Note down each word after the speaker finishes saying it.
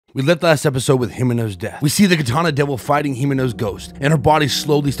We left last episode with Himeno's death. We see the Katana Devil fighting Himeno's ghost, and her body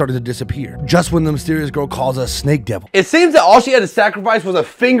slowly started to disappear, just when the mysterious girl calls us Snake Devil. It seems that all she had to sacrifice was a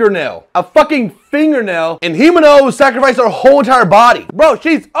fingernail. A fucking fingernail, and Himeno sacrificed her whole entire body. Bro,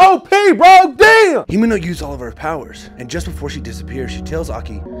 she's OP, bro, damn! Himeno used all of her powers, and just before she disappears, she tells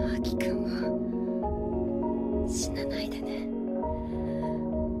Aki,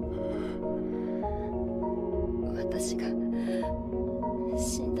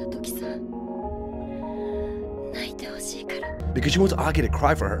 because she wants Aki to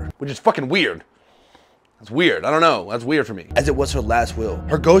cry for her. Which is fucking weird. That's weird. I don't know. That's weird for me. As it was her last will.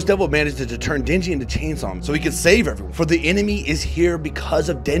 Her ghost devil managed to turn Denji into Chainsaw Man so he could save everyone. For the enemy is here because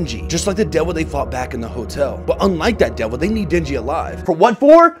of Denji. Just like the devil they fought back in the hotel. But unlike that devil, they need Denji alive. For what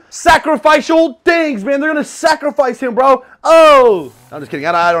for? Sacrificial things, man. They're gonna sacrifice him, bro. Oh! I'm just kidding.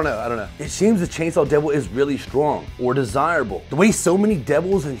 I don't know. It seems the Chainsaw Devil is really strong or desirable. The way so many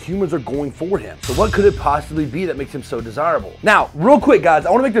devils and humans are going for him. So what could it possibly be that makes him so desirable? Now, real quick, guys, I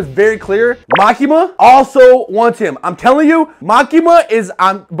want to make this very clear. Makima also wants him. I'm telling you, Makima is,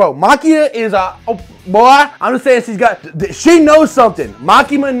 Makima is boy, I'm just saying she knows something.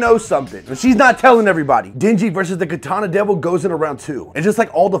 Makima knows something, but she's not telling everybody. Denji versus the Katana Devil goes in round 2. And just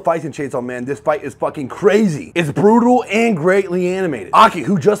like all the fights in Chainsaw Man, this fight is fucking crazy. It's brutal and greatly animated. Aki,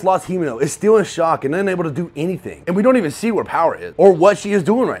 who just lost Himeno, is still in shock and unable to do anything. And we don't even see where power is or what she is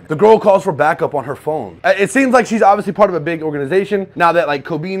doing right now. The girl calls for backup on her phone. It seems like she's obviously part of a big organization now that like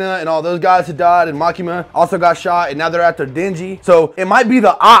Kobina and all those guys had died and Makima also got shot and now they're after Denji. So it might be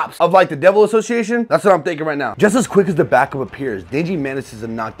the ops of like the Devil Association. That's what I'm thinking right now. Just as quick as the backup appears, Denji manages to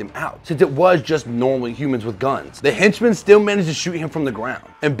knock them out since it was just normal humans with guns. The henchman still managed to shoot him from the ground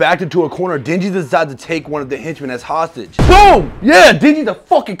and backed into a corner. Denji decides to take one of the henchmen as hostage. Boom! Yeah, Denji's a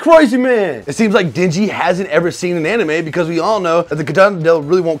fucking crazy man. It seems like Denji hasn't ever seen an anime because we all know that the Katana Devil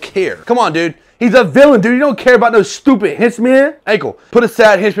really won't care. Come on, dude. He's a villain, dude. You don't care about those stupid henchmen. Ankle, put a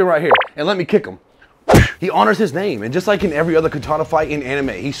sad henchman right here and let me kick him. He honors his name, and just like in every other katana fight in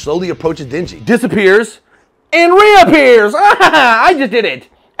anime, he slowly approaches Denji, disappears, and reappears. I just did it.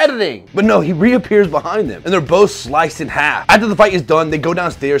 Editing. But no, he reappears behind them, and they're both sliced in half. After the fight is done, they go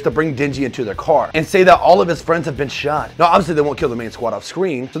downstairs to bring Denji into their car and say that all of his friends have been shot. Now, obviously, they won't kill the main squad off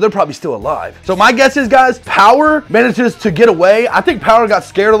screen, so they're probably still alive. So my guess is, guys, Power manages to get away. I think Power got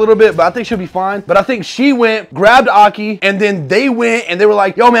scared a little bit, but I think she'll be fine. But I think she went, grabbed Aki, and then they went, and they were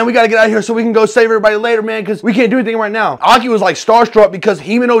like, yo, man, we gotta get out of here so we can go save everybody later, man, because we can't do anything right now. Aki was like starstruck because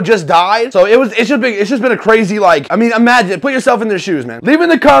Himeno just died. So it's just been a crazy, like, I mean, imagine, put yourself in their shoes, man. Leave in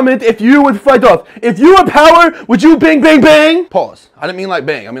the comment if you would fight off. If you were Power, would you bang, bang, bang? Pause. I didn't mean like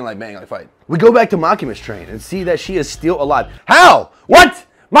bang. I mean like bang, like fight. We go back to Makima's train and see that she is still alive. How? What?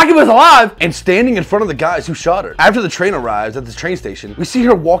 Makima's alive and standing in front of the guys who shot her. After the train arrives at the train station, we see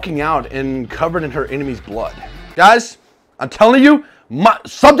her walking out and covered in her enemy's blood. Guys, I'm telling you,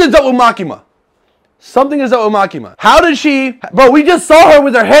 something's up with Makima. Something is up with Makima. How did she, bro, we just saw her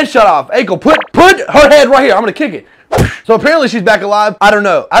with her head shut off. Aiko, put her head right here. I'm gonna kick it. So apparently she's back alive. I don't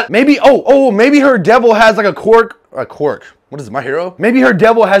know. Maybe her devil has like a quirk. What is it, My Hero? Maybe her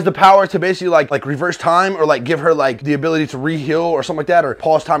devil has the power to basically like reverse time or like give her like the ability to re-heal or something like that, or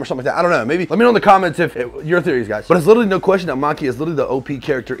pause time or something like that. I don't know. Maybe let me know in the comments if your theories, guys. But it's literally no question that Maki is literally the OP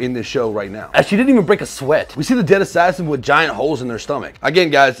character in this show right now, as she didn't even break a sweat. We see the dead assassin with giant holes in their stomach. Again,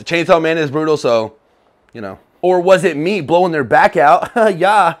 guys, the Chainsaw Man is brutal, so you know. Or was it me blowing their back out?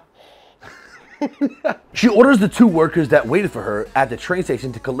 Yeah. She orders the 2 workers that waited for her at the train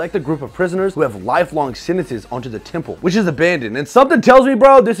station to collect a group of prisoners who have lifelong sentences onto the temple, which is abandoned. And something tells me,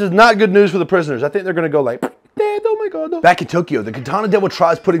 bro, this is not good news for the prisoners. I think they're gonna go like, oh my god, no. Back in Tokyo, the Katana Devil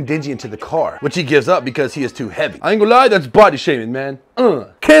tries putting Denji into the car, which he gives up because he is too heavy. I ain't gonna lie, that's body shaming, man.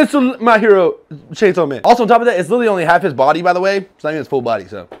 Cancel My Hero Chainsaw Man. Also on top of that, it's literally only half his body, by the way. It's not even his full body,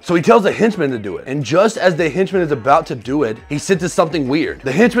 so. So he tells the henchman to do it. And just as the henchman is about to do it, he senses something weird.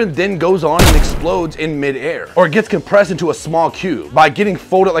 The henchman then goes on and explodes in midair, or gets compressed into a small cube by getting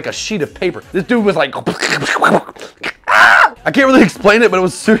folded like a sheet of paper. This dude was like, I can't really explain it, but it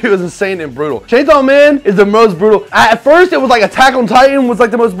was insane and brutal. Chainsaw Man is the most brutal. At first, it was like Attack on Titan was like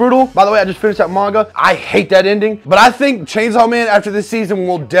the most brutal. By the way, I just finished that manga. I hate that ending, but I think Chainsaw Man after this season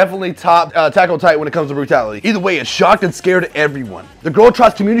will definitely top Attack on Titan when it comes to brutality. Either way, it shocked and scared everyone. The girl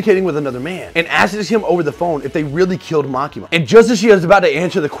tries communicating with another man and asks him over the phone if they really killed Makima. And just as she is about to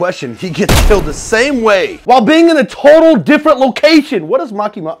answer the question, he gets killed the same way while being in a total different location. What does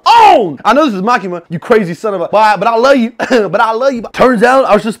Makima own? I know this is Makima, you crazy son of a, but I love you. but I love you. Turns out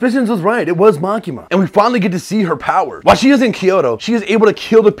our suspicions was right. It was Makima. And we finally get to see her power. While she is in Kyoto, she is able to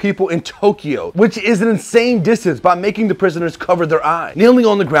kill the people in Tokyo, which is an insane distance, by making the prisoners cover their eyes, kneeling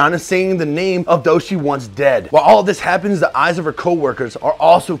on the ground and saying the name of those she wants dead. While all of this happens, the eyes of her co-workers are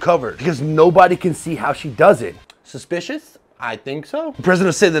also covered because nobody can see how she does it. Suspicious? I think so. The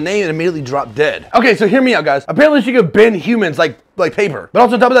prisoners say the name and immediately drop dead. Okay, so hear me out, guys. Apparently she could bend humans like paper. But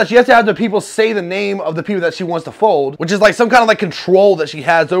also on top of that, she has to have the people say the name of the people that she wants to fold, which is like some kind of like control that she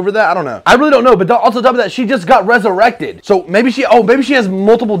has over that. I don't know. I really don't know. But also on top of that, she just got resurrected. So maybe she has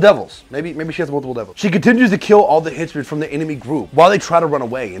multiple devils. Maybe she has multiple devils. She continues to kill all the henchmen from the enemy group while they try to run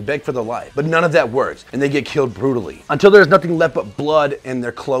away and beg for their life. But none of that works, and they get killed brutally until there's nothing left but blood and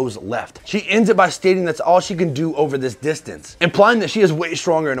their clothes left. She ends it by stating that's all she can do over this distance, implying that she is way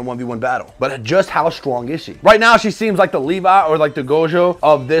stronger in a 1v1 battle. But just how strong is she? Right now, she seems like the Levi or like the Gojo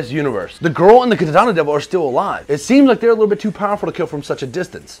of this universe. The girl and the Katana devil are still alive. It seems like they're a little bit too powerful to kill from such a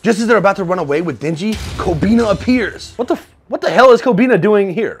distance. Just as they're about to run away with Denji, Kobina appears. What the hell is Kobina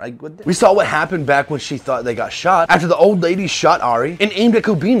doing here? We saw what happened back when she thought they got shot. After the old lady shot Ari and aimed at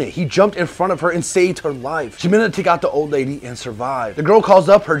Kobina, he jumped in front of her and saved her life. She managed to take out the old lady and survive. The girl calls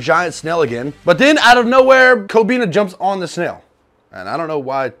up her giant snail again, but then out of nowhere, Kobina jumps on the snail. And I don't know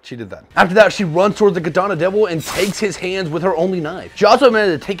why she did that. After that, she runs towards the Katana devil and takes his hands with her only knife. She also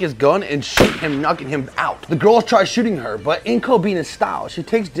managed to take his gun and shoot him, knocking him out. The girls try shooting her, but in Kobina's style, she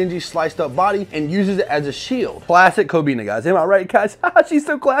takes Denji's sliced up body and uses it as a shield. Classic Kobina, guys. Am I right, guys? She's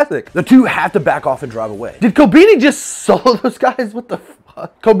so classic. The two have to back off and drive away. Did Kobina just solo those guys? What the fuck?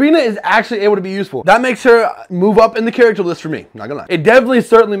 Kobina is actually able to be useful. That makes her move up in the character list for me. Not gonna lie. It definitely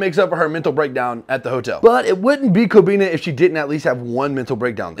certainly makes up for her mental breakdown at the hotel. But it wouldn't be Kobina if she didn't at least have one mental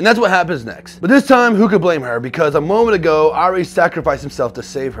breakdown. And that's what happens next. But this time, who could blame her? Because a moment ago, Ari sacrificed himself to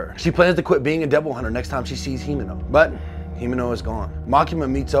save her. She plans to quit being a devil hunter next time she sees Himeno. But Himeno is gone. Makima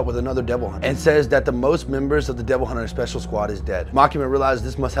meets up with another devil hunter and says that the most members of the devil hunter special squad is dead. Makima realizes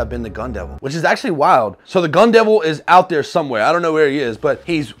this must have been the gun devil, which is actually wild. So the gun devil is out there somewhere. I don't know where he is, but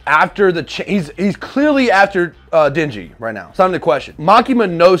he's after he's clearly after Denji right now. It's not in the question. Makima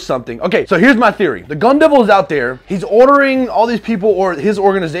knows something. Okay, so here's my theory. The gun devil is out there. He's ordering all these people or his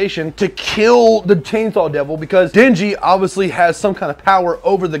organization to kill the chainsaw devil because Denji obviously has some kind of power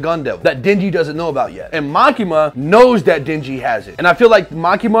over the gun devil that Denji doesn't know about yet. And Makima knows that Denji has it. And I feel like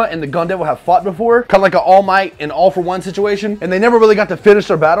Makima and the gun devil have fought before, kind of like an All Might and All for One situation, and they never really got to finish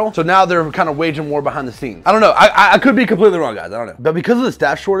their battle. So now they're kind of waging war behind the scenes. I don't know. I could be completely wrong, guys. I don't know. But because of the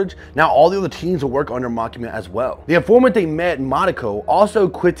staff shortage, now all the other teams will work under Makima as well. The informant they met, Madako, also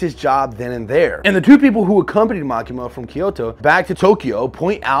quits his job then and there. And the two people who accompanied Makima from Kyoto back to Tokyo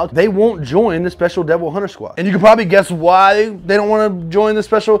point out they won't join the special devil hunter squad. And you can probably guess why they don't want to join the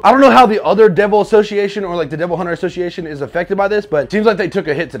special. I don't know how the other devil association or like the devil hunter association is affected by this, but it seems like they took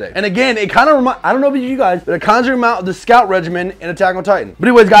a hit today. And again, it kind of reminds, I don't know about you guys, but it kind of reminds of the Scout Regiment in Attack on Titan. But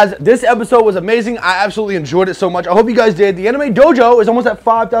anyways, guys, this episode was amazing. I absolutely enjoyed it so much. I hope you guys did. The Anime Dojo is almost at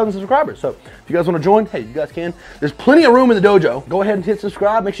 5,000 subscribers. So if you guys want to join, hey, you guys can. There's plenty of room in the dojo. Go ahead and hit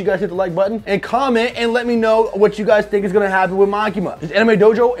subscribe. Make sure you guys hit the like button and comment and let me know what you guys think is going to happen with Makima. It's Anime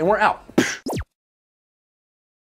Dojo, and we're out.